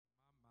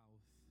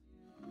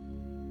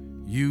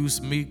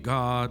Use me,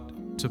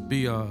 God, to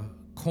be a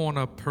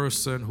corner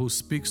person who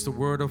speaks the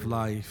word of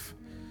life,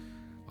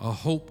 a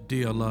hope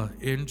dealer.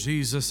 In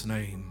Jesus'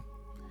 name,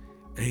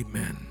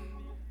 amen.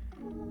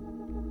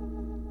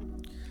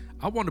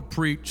 I want to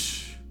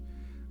preach,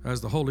 as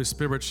the Holy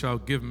Spirit shall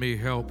give me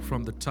help,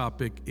 from the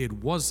topic, it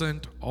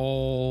wasn't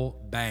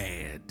all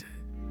bad.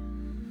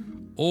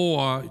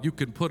 Or you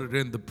can put it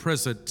in the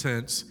present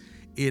tense,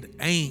 it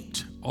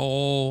ain't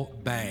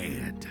all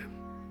bad.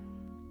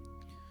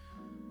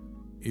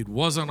 It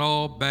wasn't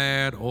all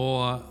bad,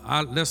 or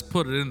let's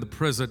put it in the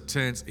present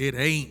tense, it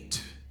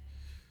ain't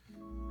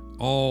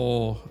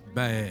all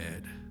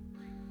bad.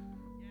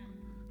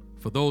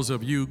 For those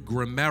of you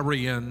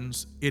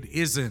grammarians, it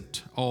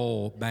isn't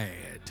all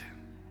bad.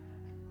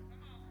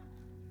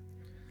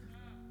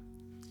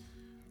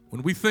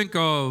 When we think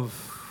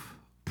of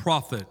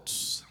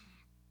prophets,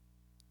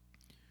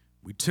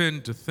 we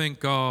tend to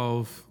think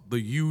of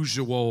the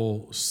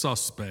usual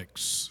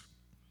suspects.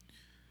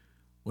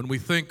 When we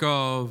think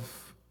of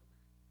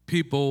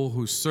people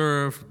who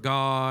serve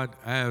God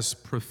as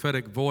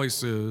prophetic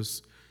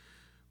voices,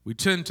 we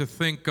tend to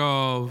think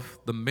of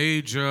the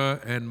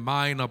major and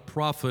minor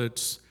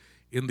prophets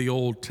in the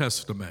Old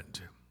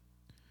Testament.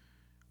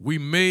 We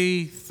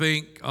may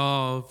think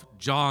of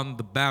John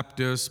the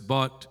Baptist,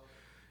 but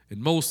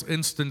in most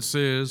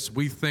instances,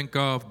 we think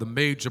of the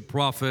major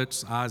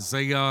prophets,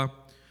 Isaiah,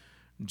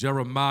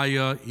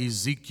 Jeremiah,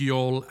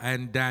 Ezekiel,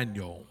 and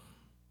Daniel.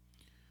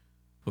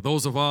 For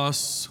those of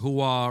us who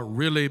are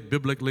really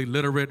biblically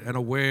literate and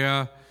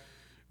aware,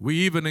 we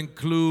even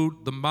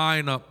include the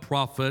minor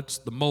prophets,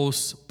 the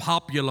most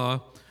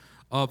popular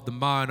of the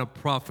minor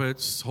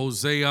prophets,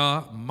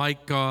 Hosea,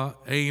 Micah,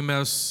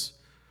 Amos,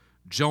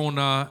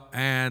 Jonah,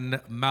 and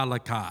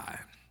Malachi.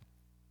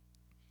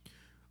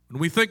 When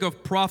we think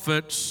of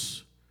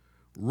prophets,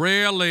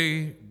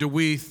 rarely do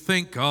we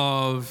think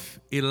of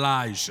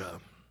Elijah.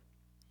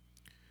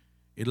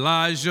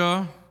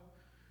 Elijah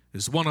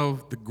is one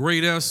of the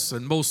greatest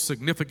and most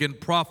significant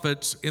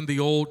prophets in the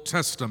Old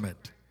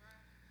Testament.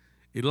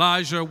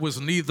 Elijah was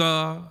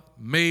neither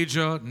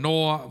major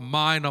nor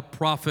minor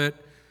prophet,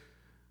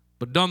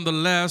 but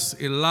nonetheless,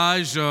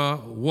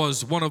 Elijah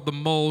was one of the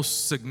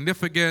most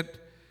significant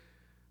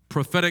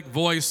prophetic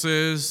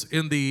voices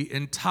in the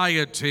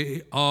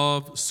entirety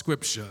of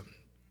Scripture.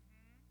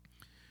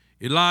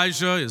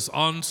 Elijah is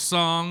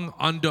unsung,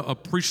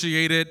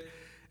 underappreciated,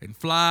 and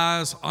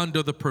flies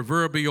under the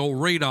proverbial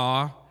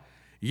radar.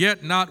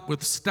 Yet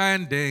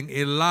notwithstanding,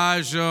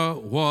 Elijah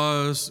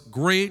was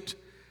great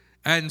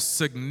and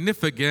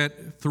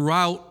significant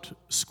throughout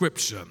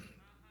Scripture.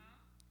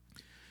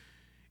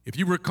 If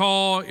you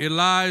recall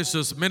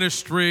Elijah's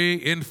ministry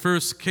in 1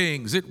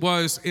 Kings, it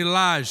was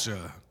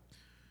Elijah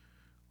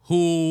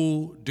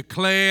who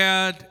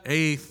declared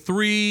a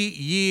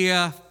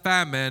 3-year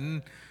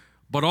famine,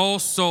 but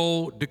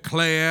also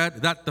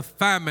declared that the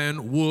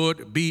famine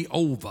would be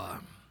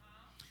over.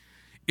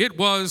 It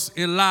was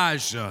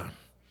Elijah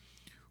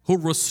who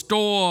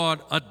restored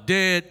a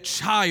dead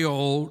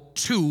child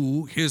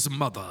to his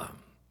mother.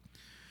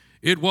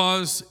 It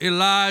was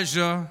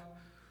Elijah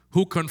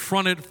who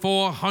confronted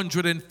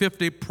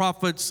 450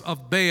 prophets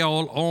of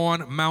Baal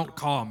on Mount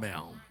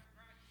Carmel.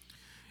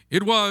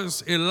 It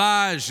was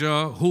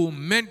Elijah who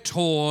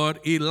mentored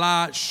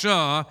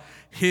Elisha,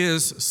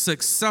 his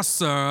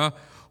successor,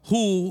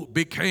 who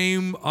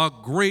became a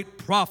great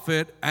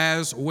prophet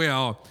as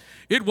well.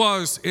 It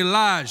was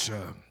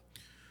Elijah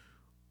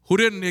who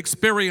didn't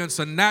experience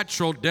a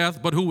natural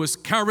death, but who was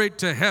carried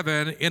to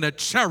heaven in a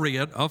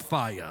chariot of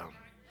fire.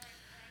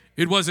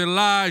 It was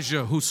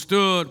Elijah who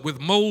stood with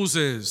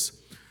Moses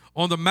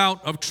on the Mount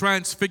of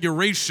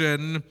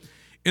Transfiguration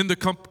in the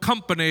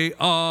company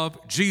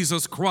of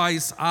Jesus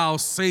Christ, our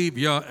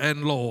Savior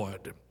and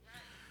Lord.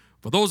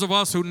 For those of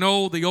us who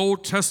know the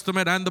Old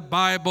Testament and the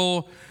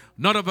Bible,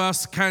 none of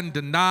us can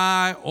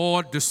deny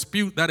or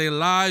dispute that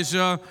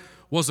Elijah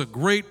was a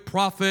great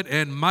prophet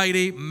and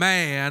mighty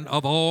man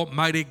of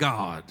Almighty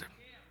God.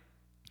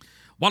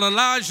 While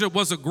Elijah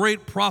was a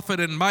great prophet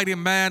and mighty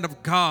man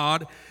of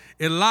God,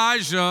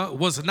 Elijah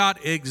was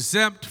not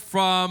exempt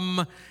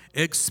from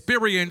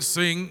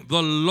experiencing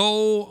the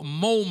low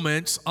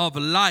moments of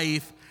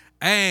life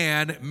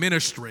and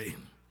ministry.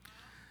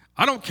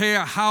 I don't care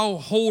how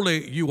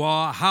holy you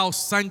are, how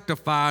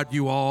sanctified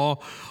you are,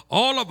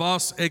 all of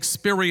us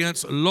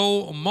experience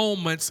low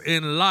moments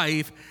in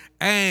life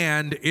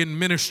and in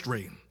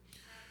ministry.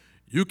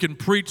 You can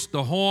preach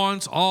the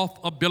horns off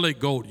a billy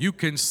goat. You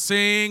can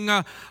sing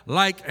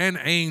like an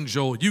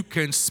angel. You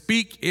can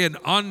speak in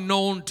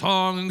unknown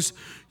tongues.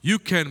 You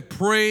can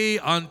pray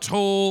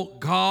until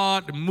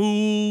God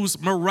moves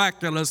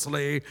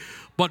miraculously.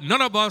 But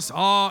none of us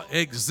are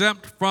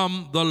exempt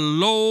from the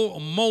low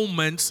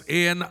moments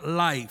in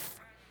life.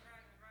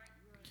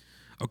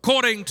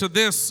 According to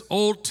this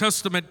Old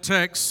Testament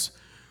text,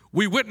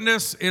 we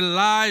witness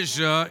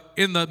Elijah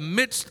in the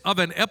midst of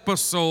an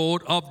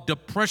episode of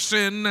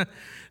depression,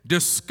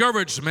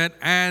 discouragement,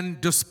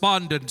 and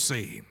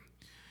despondency.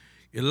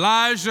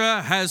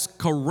 Elijah has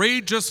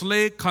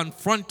courageously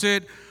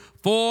confronted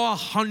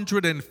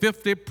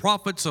 450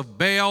 prophets of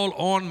Baal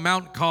on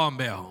Mount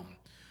Carmel.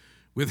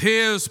 With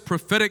his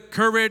prophetic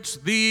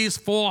courage, these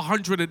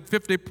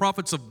 450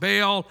 prophets of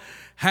Baal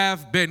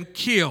have been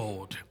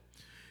killed.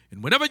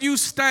 And whenever you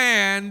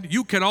stand,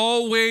 you can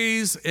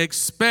always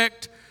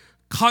expect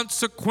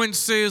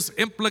consequences,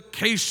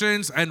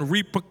 implications, and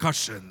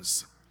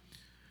repercussions.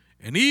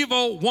 An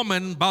evil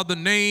woman by the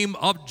name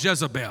of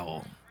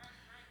Jezebel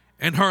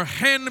and her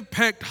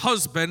hen-pecked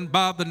husband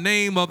by the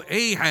name of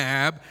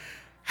Ahab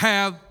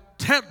have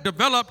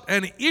developed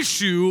an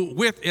issue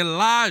with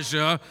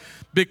Elijah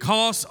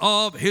because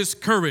of his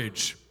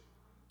courage.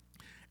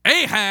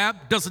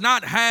 Ahab does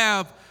not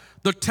have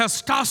the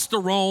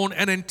testosterone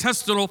and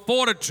intestinal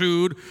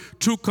fortitude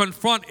to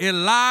confront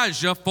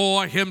Elijah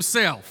for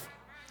himself.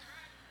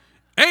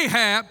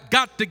 Ahab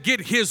got to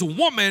get his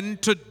woman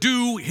to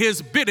do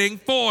his bidding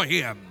for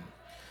him.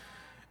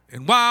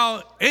 And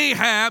while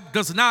Ahab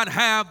does not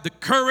have the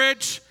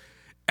courage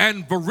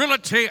and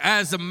virility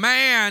as a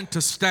man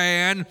to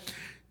stand,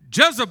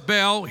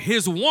 Jezebel,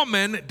 his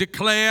woman,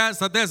 declares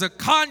that there's a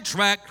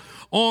contract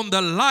on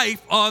the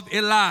life of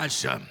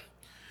Elijah.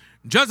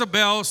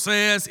 Jezebel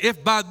says,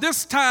 if by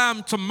this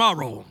time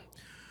tomorrow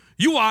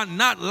you are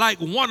not like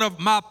one of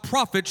my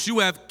prophets you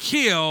have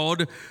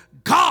killed,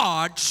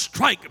 God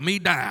strike me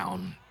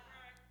down.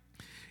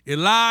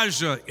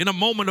 Elijah, in a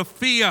moment of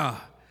fear,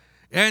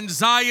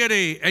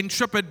 anxiety, and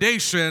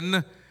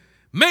trepidation,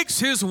 makes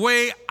his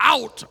way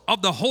out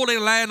of the Holy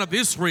Land of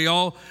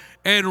Israel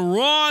and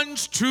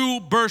runs to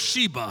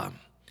Beersheba.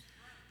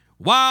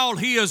 While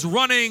he is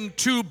running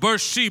to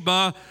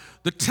Beersheba,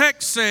 the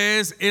text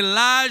says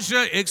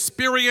Elijah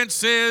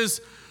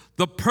experiences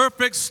the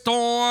perfect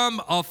storm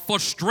of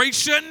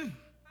frustration,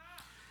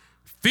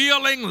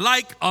 feeling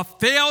like a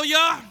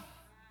failure,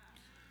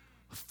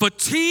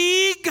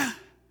 fatigue,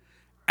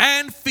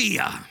 and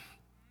fear.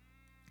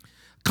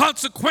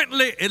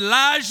 Consequently,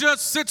 Elijah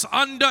sits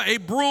under a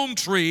broom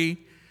tree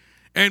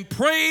and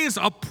prays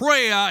a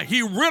prayer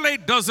he really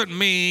doesn't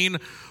mean,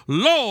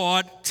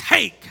 Lord,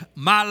 take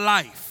my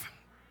life.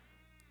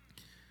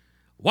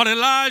 When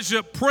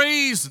Elijah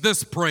prays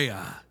this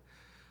prayer,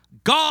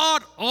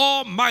 God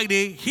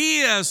Almighty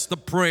hears the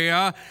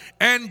prayer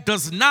and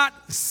does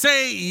not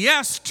say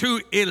yes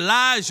to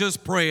Elijah's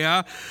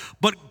prayer,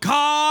 but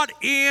God,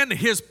 in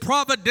his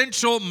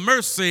providential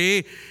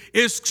mercy,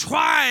 is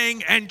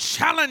trying and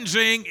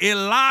challenging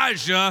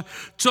Elijah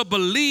to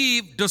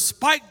believe,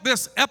 despite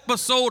this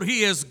episode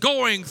he is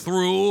going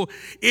through,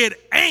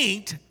 it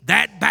ain't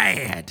that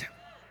bad.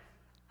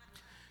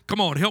 Come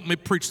on, help me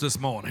preach this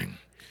morning.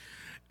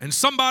 And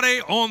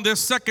somebody on this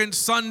second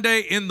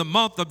Sunday in the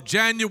month of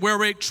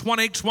January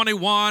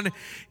 2021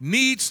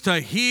 needs to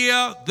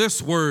hear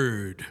this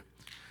word.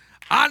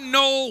 I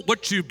know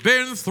what you've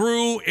been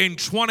through in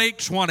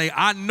 2020.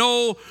 I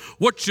know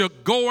what you're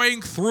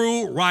going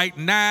through right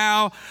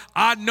now.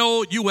 I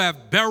know you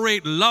have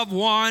buried loved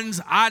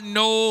ones. I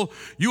know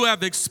you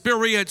have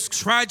experienced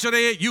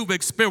tragedy. You've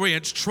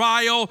experienced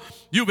trial.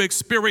 You've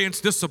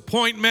experienced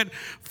disappointment.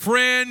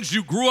 Friends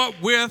you grew up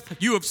with,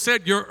 you have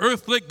said your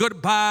earthly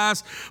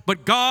goodbyes,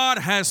 but God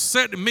has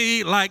sent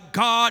me, like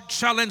God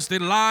challenged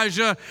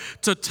Elijah,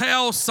 to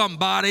tell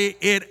somebody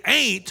it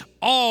ain't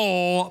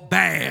all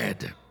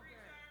bad.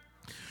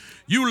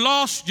 You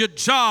lost your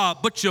job,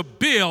 but your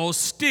bills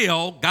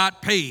still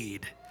got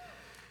paid.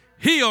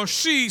 He or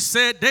she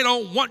said they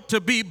don't want to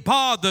be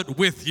bothered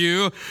with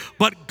you,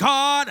 but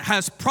God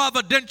has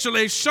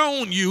providentially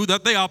shown you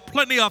that there are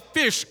plenty of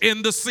fish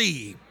in the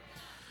sea.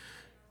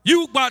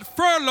 You got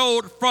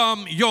furloughed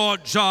from your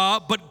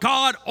job, but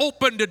God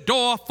opened the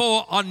door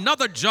for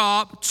another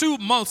job 2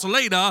 months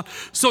later,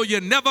 so you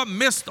never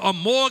missed a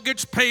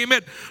mortgage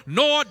payment,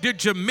 nor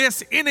did you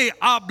miss any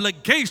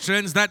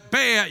obligations that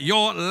bear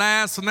your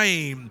last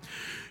name.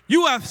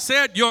 You have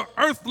said your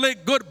earthly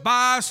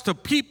goodbyes to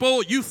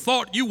people you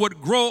thought you would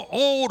grow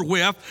old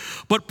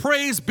with, but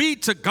praise be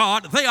to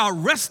God, they are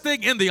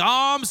resting in the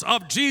arms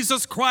of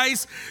Jesus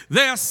Christ,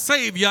 their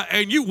Savior,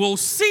 and you will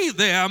see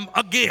them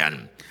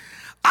again.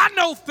 I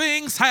know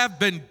things have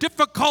been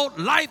difficult,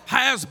 life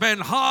has been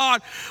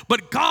hard,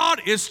 but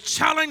God is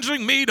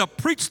challenging me to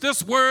preach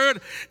this word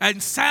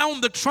and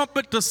sound the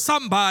trumpet to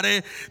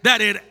somebody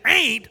that it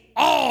ain't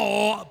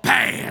all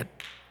bad.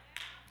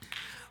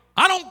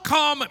 I don't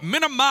come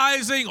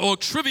minimizing or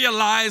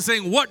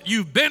trivializing what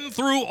you've been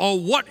through or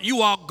what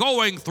you are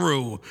going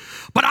through,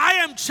 but I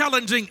am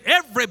challenging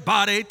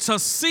everybody to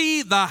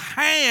see the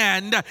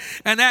hand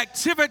and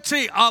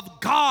activity of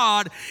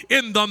God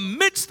in the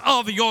midst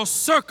of your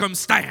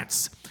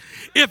circumstance.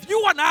 If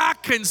you and I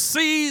can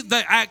see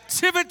the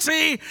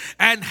activity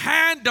and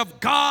hand of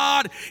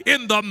God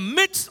in the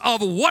midst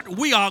of what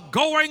we are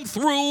going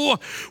through,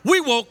 we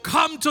will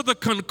come to the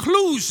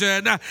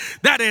conclusion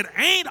that it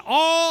ain't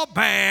all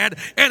bad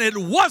and it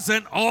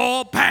wasn't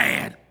all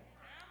bad.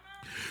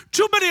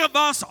 Too many of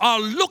us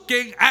are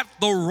looking at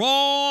the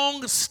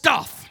wrong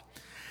stuff.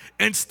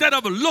 Instead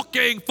of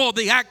looking for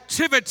the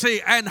activity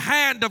and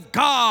hand of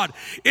God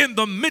in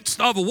the midst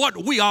of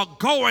what we are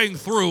going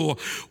through,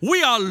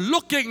 we are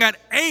looking at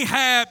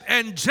Ahab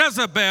and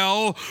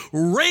Jezebel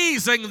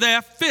raising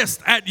their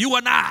fist at you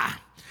and I.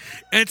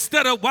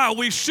 Instead of, while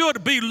we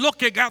should be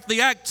looking at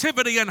the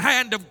activity and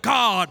hand of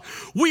God,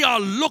 we are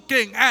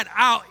looking at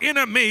our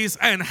enemies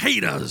and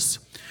haters.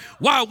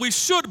 While we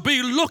should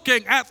be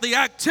looking at the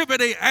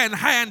activity and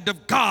hand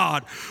of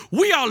God,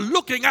 we are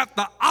looking at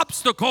the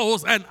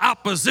obstacles and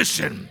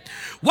opposition.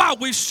 While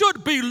we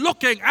should be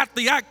looking at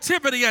the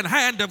activity and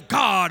hand of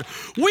God,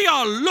 we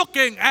are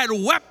looking at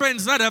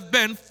weapons that have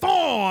been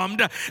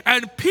formed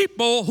and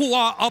people who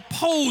are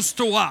opposed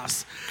to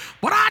us.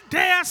 But I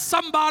dare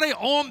somebody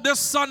on this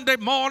Sunday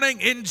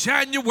morning in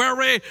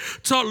January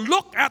to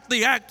look at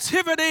the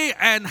activity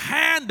and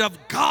hand of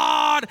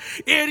God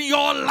in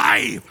your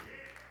life.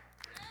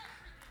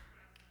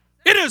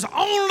 It is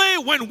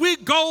only when we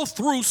go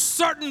through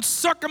certain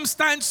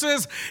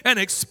circumstances and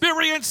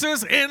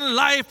experiences in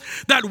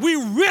life that we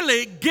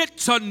really get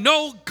to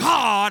know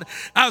God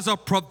as a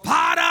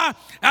provider,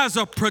 as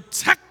a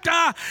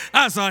protector,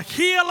 as a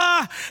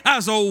healer,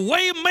 as a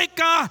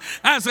waymaker,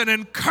 as an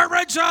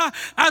encourager,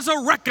 as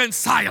a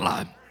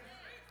reconciler.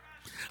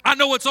 I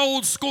know it's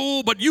old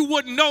school, but you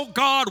wouldn't know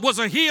God was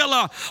a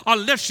healer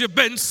unless you've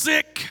been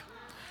sick.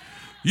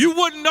 You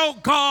wouldn't know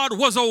God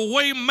was a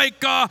way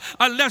maker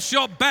unless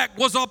your back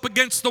was up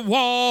against the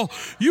wall.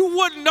 You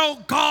wouldn't know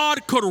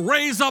God could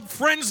raise up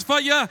friends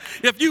for you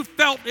if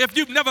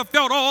you've never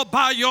felt all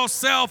by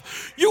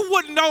yourself. You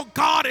wouldn't know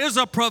God is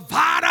a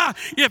provider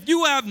if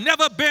you have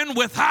never been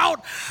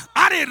without.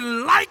 I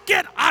didn't like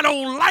it. I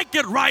don't like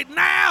it right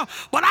now,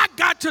 but I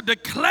got to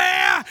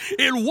declare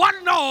it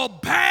wasn't all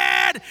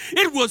bad.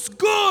 It was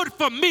good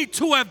for me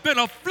to have been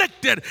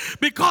afflicted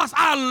because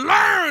I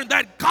learned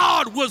that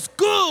God was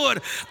good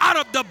out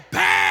of the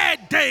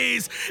bad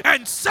days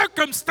and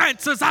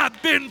circumstances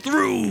I've been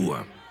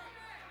through.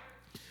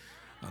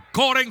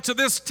 According to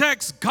this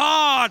text,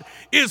 God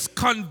is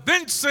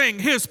convincing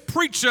his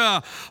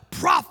preacher,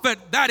 prophet,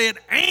 that it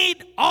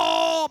ain't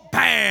all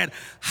bad.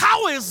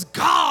 How is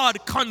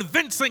God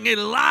convincing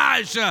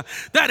Elijah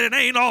that it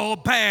ain't all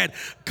bad?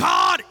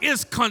 God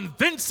is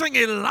convincing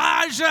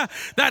Elijah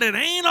that it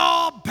ain't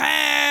all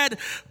bad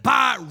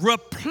by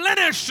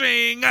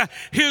replenishing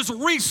his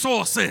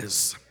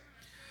resources.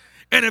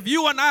 And if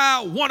you and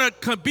I want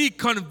to be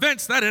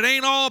convinced that it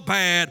ain't all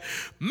bad,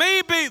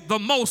 maybe the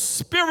most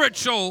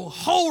spiritual,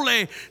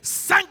 holy,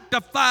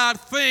 sanctified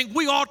thing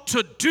we ought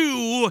to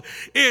do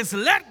is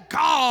let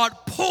God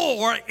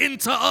pour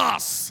into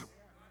us.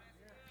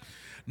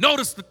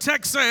 Notice the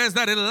text says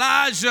that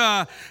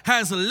Elijah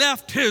has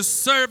left his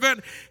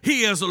servant.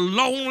 He is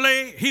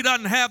lonely. He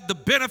doesn't have the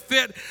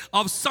benefit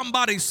of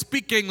somebody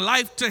speaking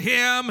life to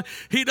him.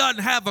 He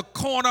doesn't have a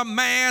corner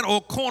man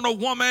or corner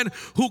woman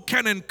who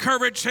can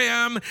encourage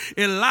him.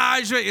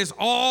 Elijah is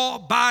all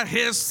by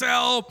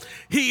himself.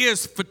 He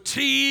is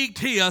fatigued.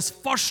 He is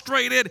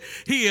frustrated.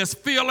 He is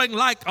feeling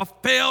like a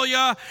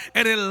failure.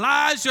 And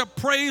Elijah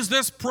prays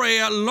this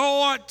prayer,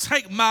 Lord,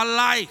 take my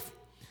life.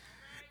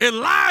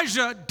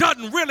 Elijah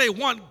doesn't really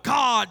want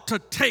God to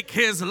take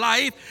his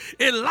life.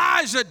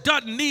 Elijah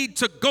doesn't need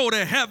to go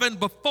to heaven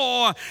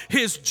before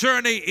his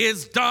journey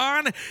is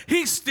done.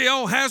 He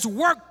still has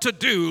work to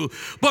do.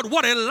 But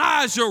what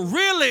Elijah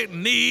really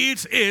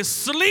needs is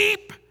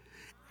sleep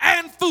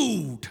and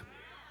food.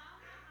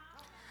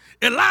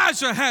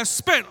 Elijah has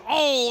spent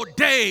all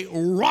day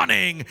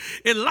running.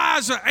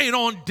 Elijah ain't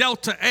on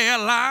Delta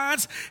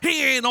Airlines.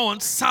 He ain't on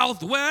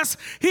Southwest.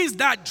 He's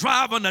not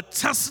driving a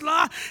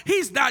Tesla.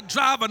 He's not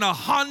driving a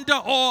Honda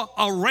or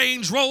a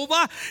Range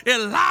Rover.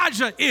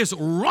 Elijah is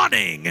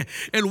running.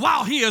 And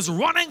while he is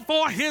running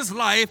for his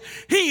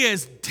life, he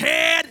is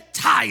dead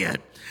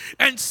tired.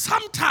 And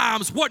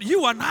sometimes what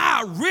you and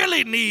I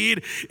really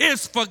need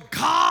is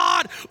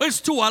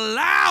to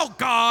allow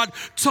God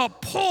to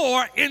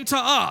pour into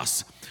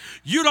us.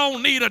 You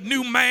don't need a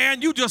new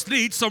man, you just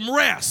need some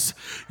rest.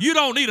 You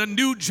don't need a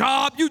new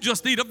job, you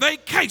just need a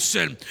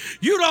vacation.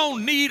 You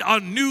don't need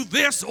a new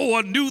this or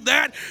a new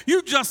that,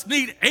 you just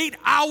need 8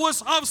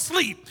 hours of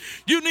sleep.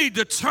 You need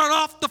to turn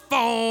off the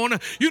phone,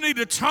 you need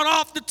to turn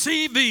off the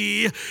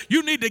TV,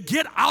 you need to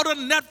get out of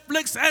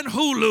Netflix and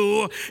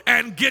Hulu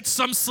and get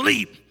some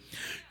sleep.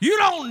 You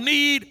don't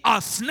need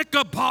a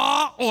Snicker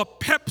bar or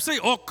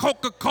Pepsi or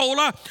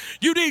Coca-Cola.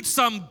 You need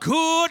some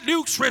good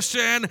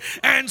nutrition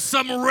and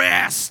some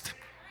rest.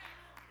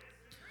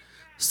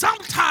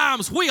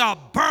 Sometimes we are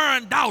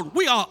burned out.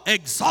 We are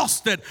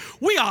exhausted.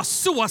 We are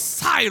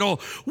suicidal.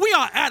 We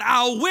are at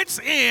our wits'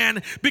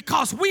 end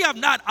because we have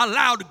not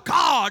allowed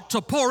God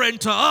to pour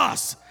into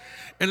us.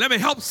 And let me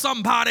help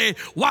somebody.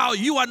 While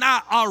you and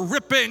I are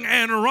ripping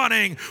and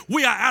running,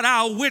 we are at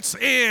our wits'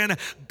 end.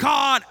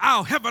 God,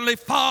 our Heavenly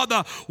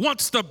Father,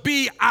 wants to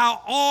be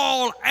our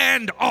all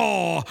and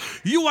all.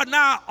 You and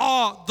I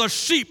are the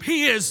sheep.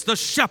 He is the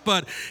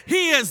shepherd.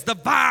 He is the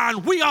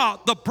vine. We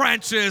are the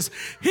branches.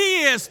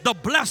 He is the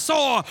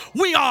blessor.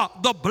 We are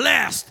the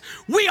blessed.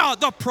 We are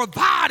the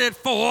provided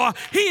for.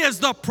 He is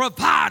the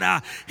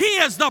provider. He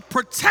is the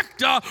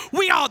protector.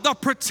 We are the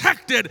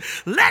protected.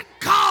 Let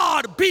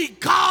God be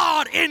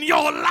God in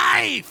your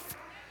life.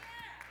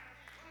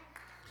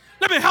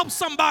 Let me help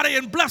somebody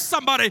and bless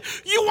somebody.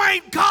 You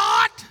ain't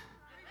God.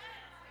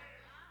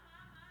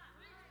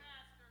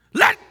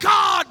 Let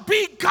God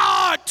be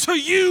God to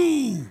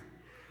you.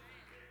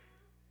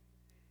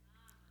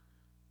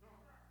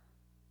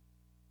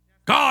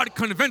 God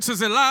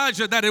convinces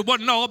Elijah that it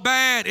wasn't all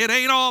bad. It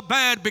ain't all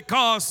bad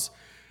because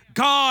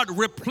God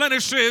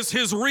replenishes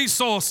his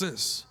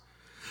resources.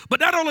 But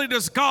not only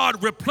does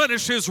God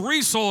replenish his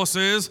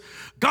resources,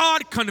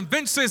 God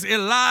convinces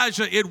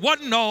Elijah it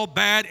wasn't all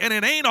bad and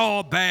it ain't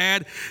all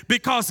bad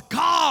because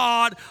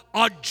God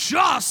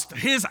adjusts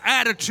his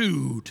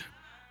attitude.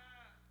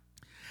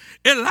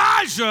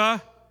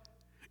 Elijah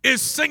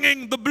is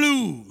singing the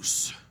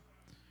blues.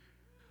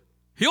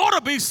 He ought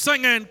to be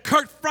singing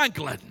Kirk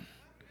Franklin,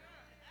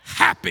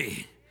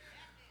 Happy.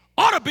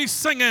 Ought to be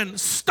singing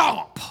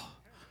Stomp.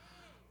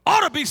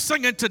 Ought to be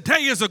singing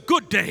Today is a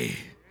Good Day.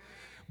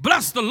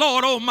 Bless the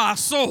Lord, oh my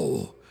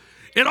soul,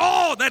 in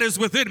all that is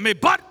within me.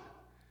 But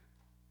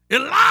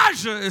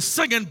Elijah is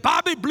singing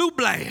Bobby Blue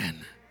Bland,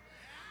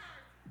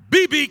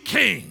 B.B.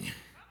 King,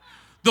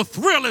 The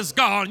Thrill Is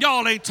Gone.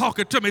 Y'all ain't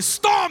talking to me.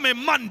 Stormy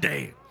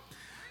Monday,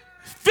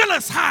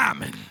 Phyllis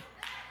Hyman.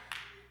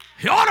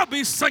 He ought to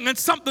be singing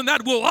something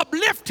that will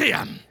uplift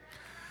him.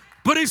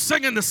 But he's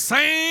singing the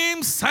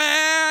same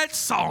sad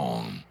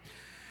song.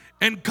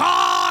 And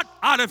God,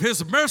 out of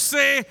his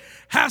mercy,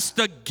 has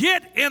to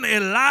get in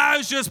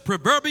Elijah's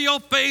proverbial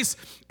face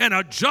and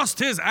adjust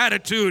his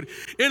attitude.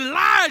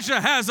 Elijah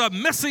has a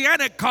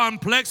messianic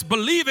complex,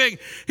 believing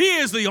he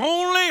is the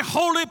only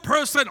holy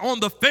person on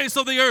the face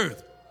of the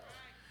earth.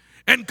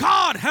 And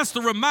God has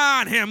to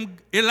remind him,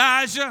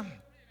 Elijah,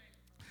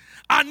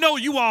 I know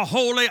you are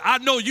holy, I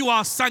know you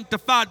are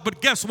sanctified,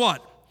 but guess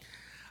what?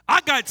 I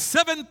got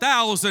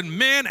 7,000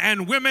 men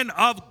and women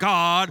of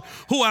God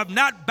who have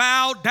not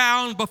bowed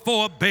down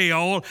before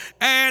Baal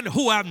and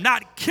who have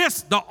not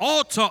kissed the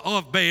altar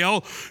of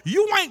Baal.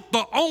 You ain't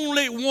the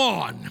only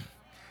one.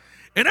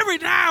 And every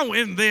now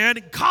and then,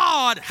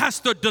 God has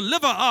to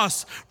deliver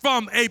us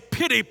from a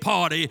pity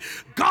party.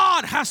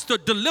 God has to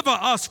deliver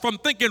us from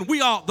thinking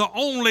we are the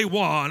only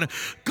one.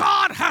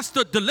 God has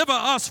to deliver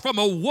us from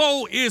a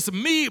woe is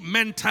me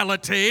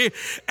mentality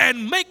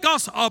and make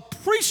us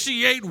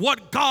appreciate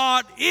what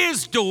God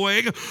is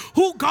doing,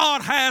 who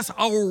God has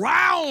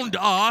around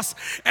us,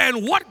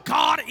 and what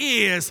God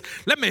is.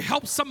 Let me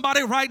help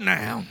somebody right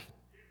now.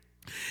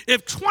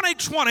 If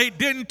 2020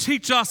 didn't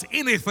teach us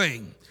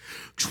anything,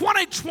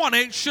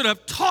 2020 should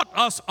have taught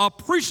us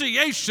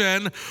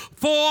appreciation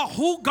for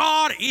who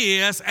God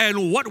is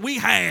and what we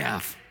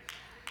have.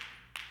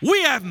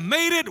 We have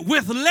made it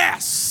with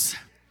less.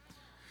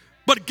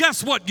 But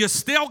guess what? You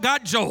still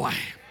got joy.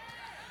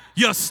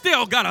 You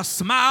still got a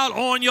smile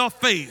on your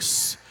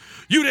face.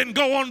 You didn't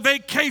go on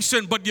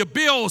vacation, but your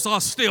bills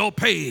are still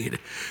paid.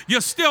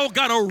 You still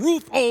got a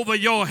roof over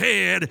your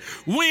head.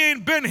 We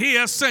ain't been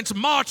here since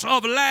March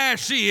of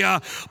last year,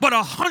 but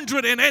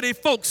 180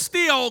 folks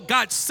still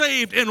got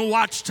saved in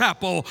Watch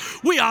Chapel.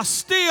 We are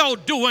still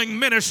doing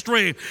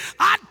ministry.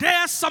 I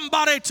dare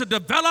somebody to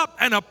develop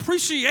an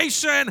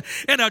appreciation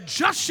and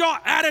adjust your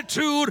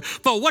attitude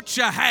for what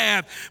you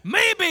have.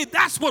 Maybe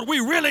that's what we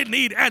really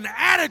need, an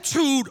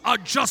attitude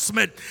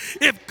adjustment.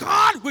 If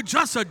God would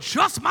just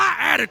adjust my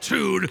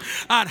attitude,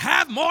 I'd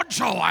have more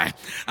joy.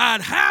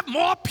 I'd have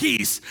more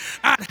peace.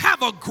 I'd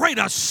have a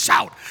greater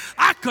shout.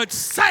 I could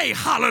say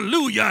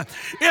hallelujah.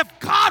 If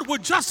God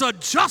would just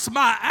adjust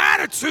my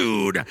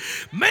attitude,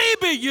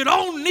 maybe you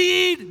don't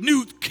need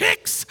new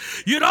kicks.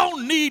 You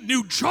don't need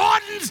new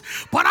Jordans,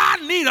 but I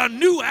need a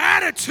new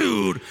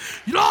attitude.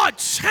 Lord,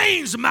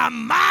 change my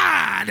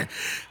mind.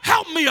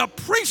 Help me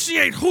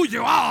appreciate who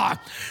you are.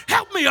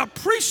 Help me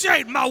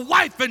appreciate my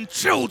wife and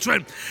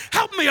children.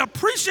 Help me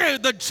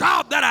appreciate the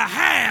job that I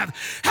have.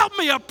 Help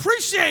me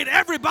appreciate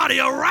everybody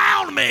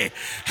around me.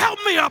 Help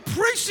me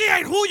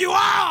appreciate who you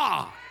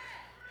are.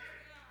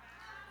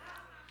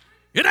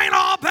 It ain't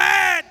all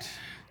bad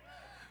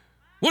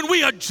when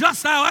we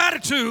adjust our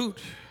attitude.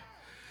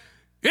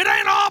 It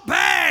ain't all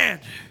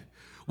bad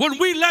when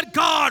we let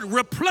God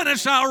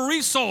replenish our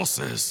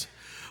resources.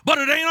 But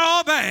it ain't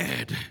all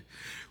bad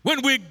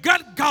when we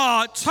let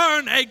God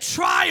turn a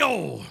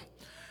trial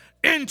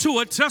into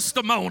a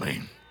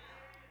testimony.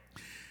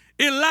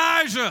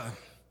 Elijah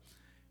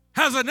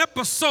has an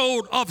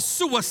episode of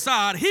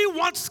suicide. He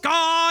wants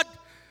God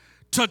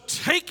to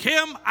take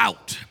him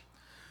out.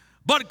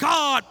 But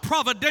God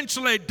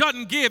providentially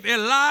doesn't give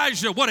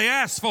Elijah what he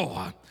asked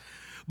for.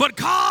 But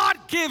God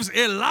gives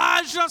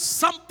Elijah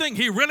something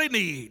he really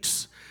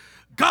needs.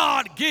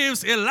 God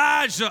gives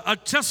Elijah a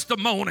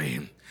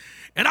testimony.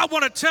 And I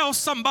want to tell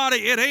somebody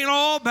it ain't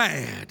all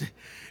bad.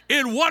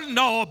 It wasn't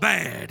all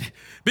bad,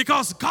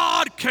 because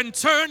God can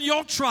turn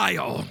your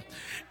trial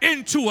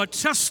into a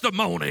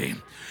testimony.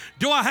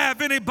 Do I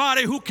have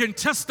anybody who can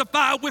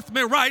testify with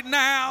me right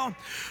now?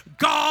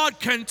 God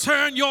can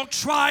turn your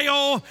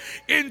trial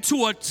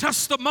into a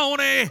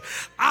testimony.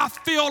 I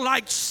feel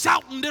like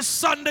shouting this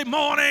Sunday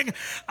morning.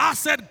 I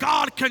said,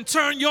 God can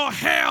turn your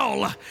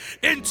hell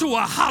into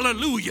a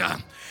hallelujah.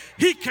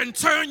 He can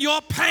turn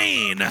your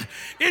pain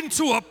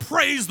into a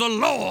praise the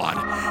Lord.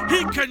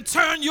 He can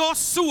turn your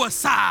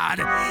suicide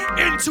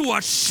into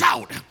a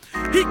shout.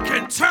 He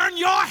can turn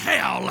your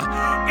hell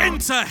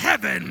into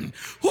heaven.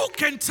 Who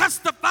can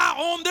testify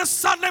on this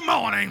Sunday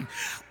morning?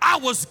 I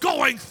was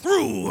going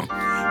through,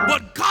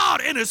 but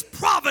God in his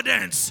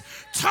providence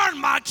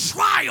turned my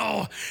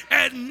trial,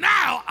 and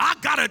now I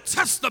got a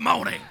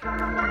testimony.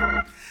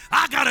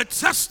 I got a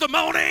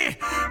testimony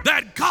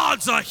that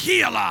God's a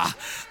healer.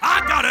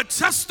 I got a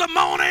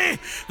testimony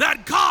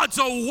that God's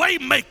a way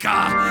maker.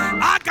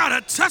 I got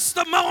a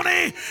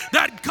testimony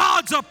that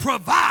God's a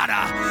provider.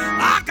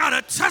 I got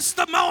a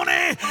testimony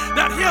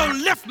that he'll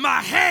lift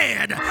my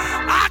head.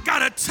 I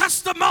got a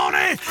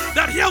testimony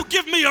that he'll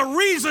give me a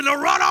reason to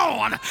run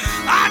on.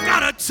 I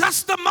got a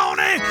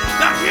testimony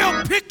that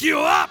he'll pick you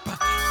up,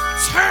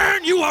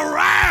 turn you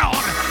around.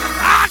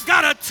 I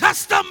got a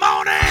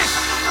testimony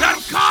that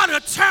God will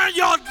turn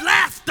your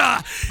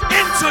laughter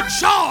into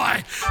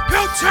joy.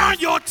 He'll turn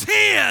your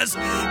tears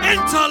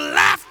into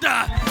laughter.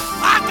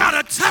 I got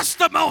a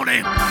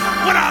testimony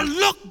when I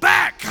look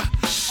back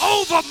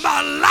over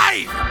my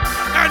life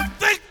and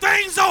think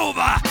things over,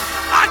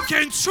 I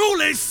can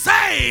truly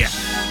say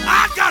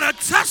I got a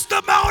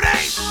testimony.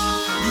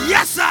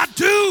 Yes, I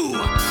do.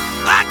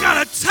 I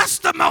got a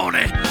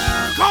testimony.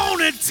 Go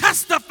on and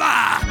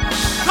testify.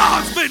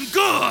 God's been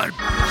good.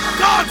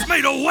 God's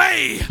made a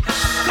way.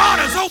 God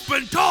has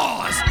opened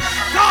doors.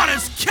 God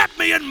has kept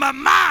me in my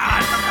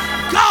mind.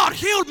 God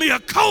healed me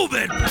of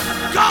COVID.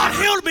 God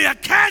healed me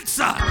of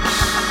cancer.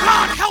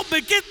 God helped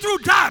me get through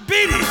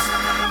diabetes.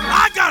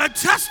 I got a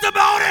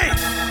testimony.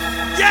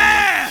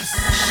 Yes.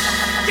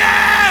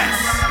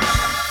 Yes.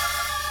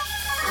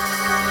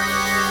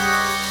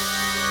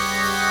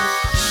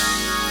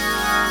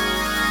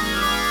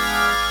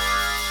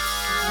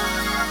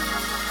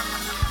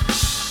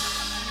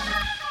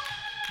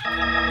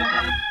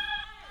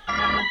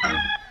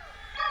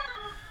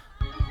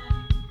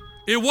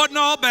 It wasn't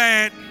all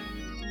bad.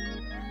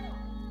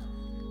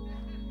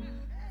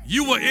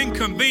 You were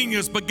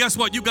inconvenienced, but guess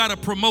what? You got a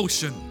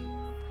promotion.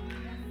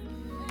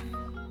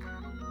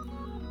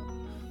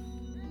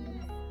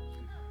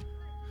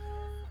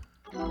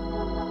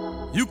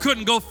 You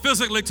couldn't go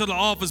physically to the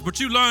office, but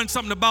you learned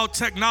something about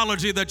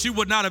technology that you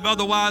would not have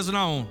otherwise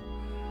known.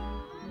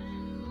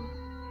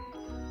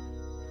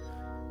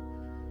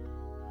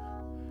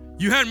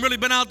 You hadn't really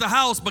been out the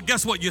house, but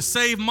guess what? You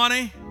saved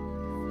money.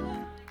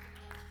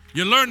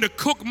 You learned to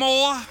cook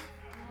more.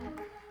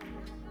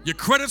 Your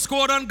credit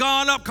score done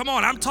gone up. Come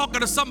on, I'm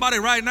talking to somebody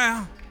right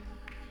now.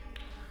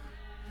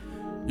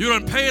 You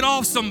done paid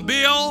off some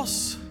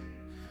bills.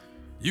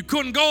 You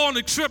couldn't go on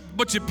the trip,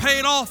 but you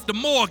paid off the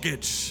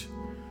mortgage.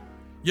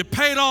 You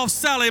paid off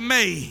Sally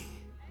Mae.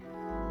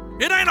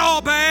 It ain't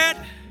all bad.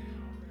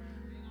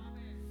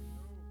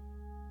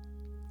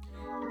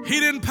 He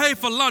didn't pay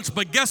for lunch,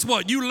 but guess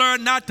what? You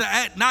learned not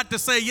to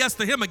say yes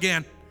to him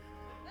again.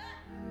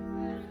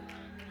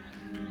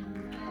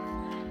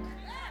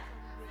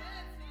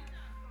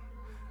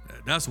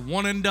 That's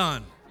one and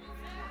done.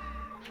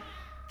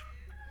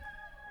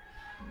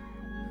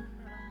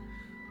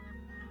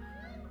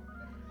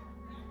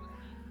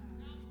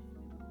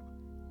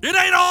 It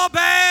ain't all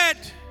bad.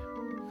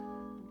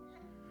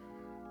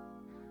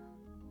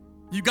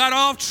 You got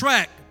off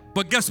track,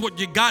 but guess what?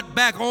 You got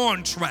back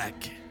on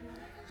track.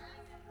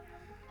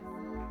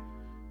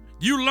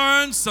 You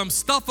learned some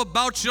stuff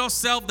about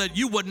yourself that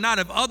you would not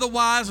have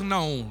otherwise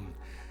known.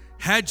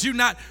 Had you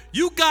not,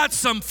 you got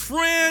some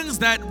friends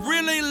that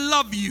really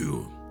love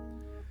you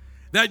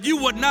that you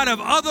would not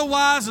have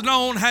otherwise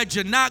known had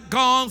you not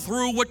gone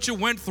through what you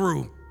went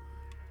through.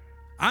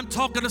 I'm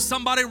talking to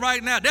somebody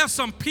right now. There's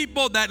some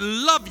people that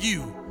love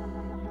you,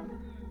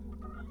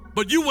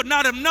 but you would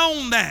not have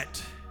known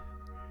that.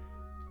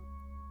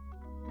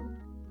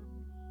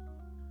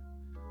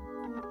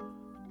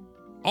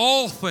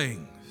 All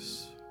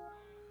things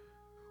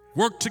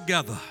work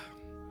together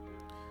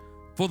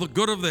for the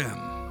good of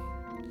them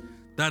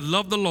that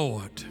love the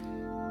Lord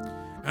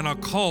and are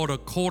called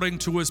according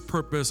to his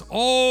purpose.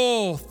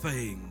 All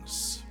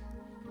things.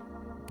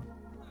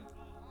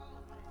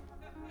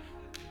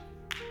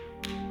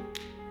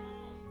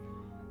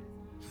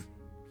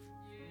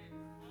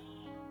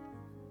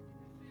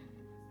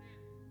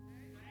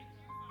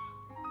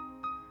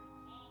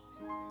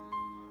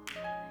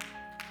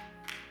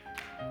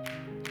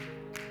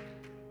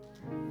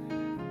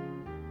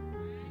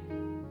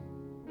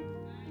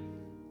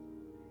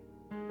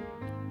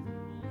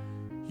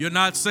 You're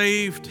not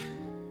saved.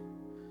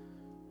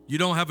 You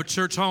don't have a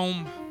church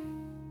home.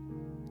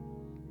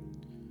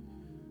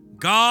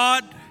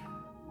 God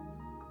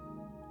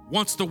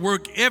wants to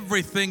work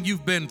everything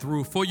you've been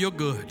through for your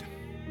good.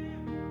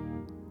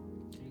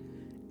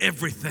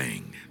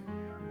 Everything.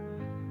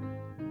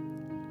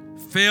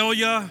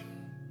 Failure,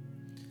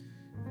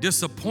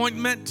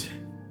 disappointment,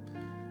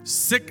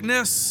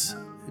 sickness,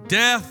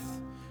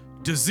 death,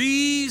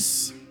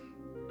 disease,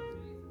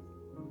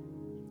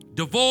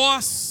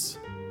 divorce,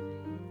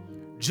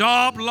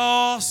 job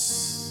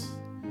loss.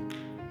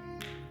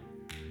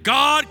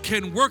 God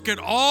can work it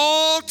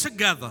all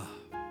together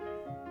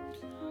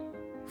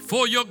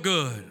for your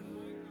good.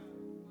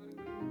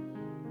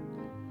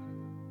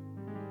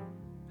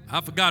 I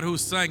forgot who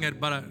sang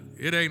it, but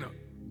it ain't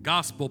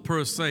gospel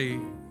per se.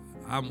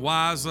 I'm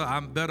wiser,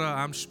 I'm better,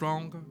 I'm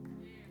stronger.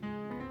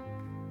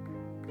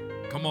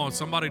 Come on,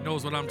 somebody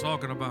knows what I'm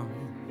talking about.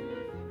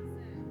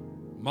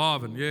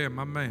 Marvin, yeah,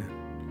 my man.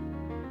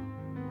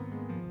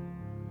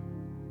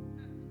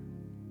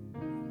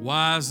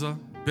 Wiser,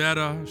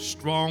 better,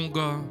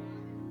 stronger.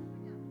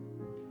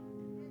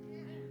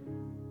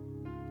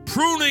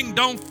 Pruning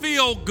don't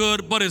feel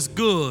good, but it's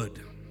good.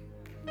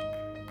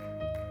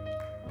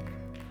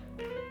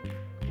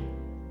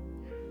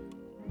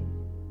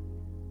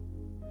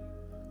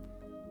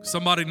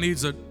 Somebody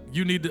needs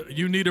you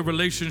need a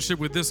relationship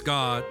with this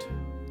God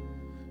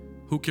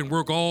who can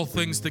work all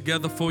things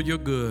together for your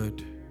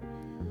good.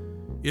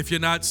 If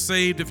you're not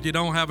saved, if you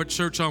don't have a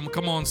church home,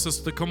 come on,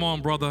 sister, come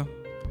on, brother.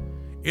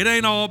 It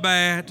ain't all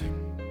bad.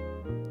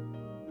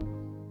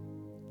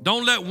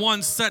 Don't let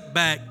one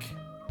setback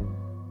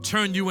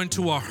turn you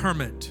into a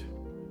hermit.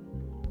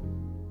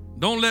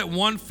 Don't let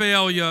one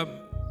failure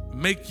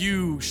make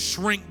you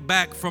shrink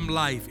back from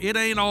life. It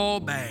ain't all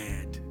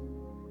bad.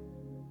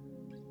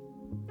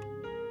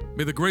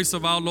 May the grace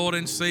of our Lord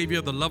and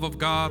Savior, the love of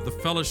God, the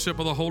fellowship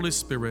of the Holy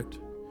Spirit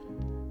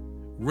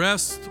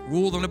rest,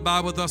 rule, and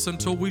abide with us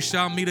until we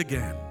shall meet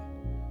again.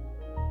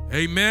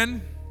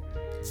 Amen.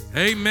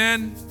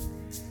 Amen.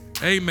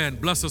 Amen.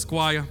 Bless us,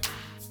 choir.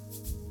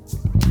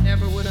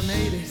 Never would have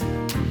made it.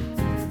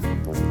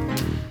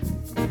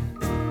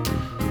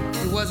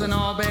 It wasn't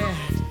all bad.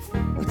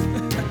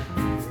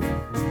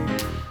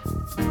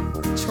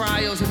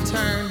 Trials have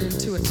turned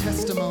into a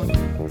testimony.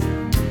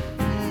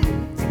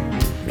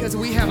 Because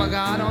we have a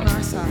God on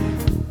our side.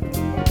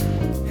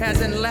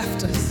 Hasn't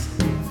left us.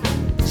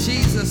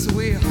 Jesus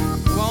will,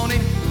 won't he?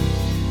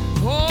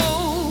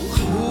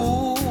 Oh,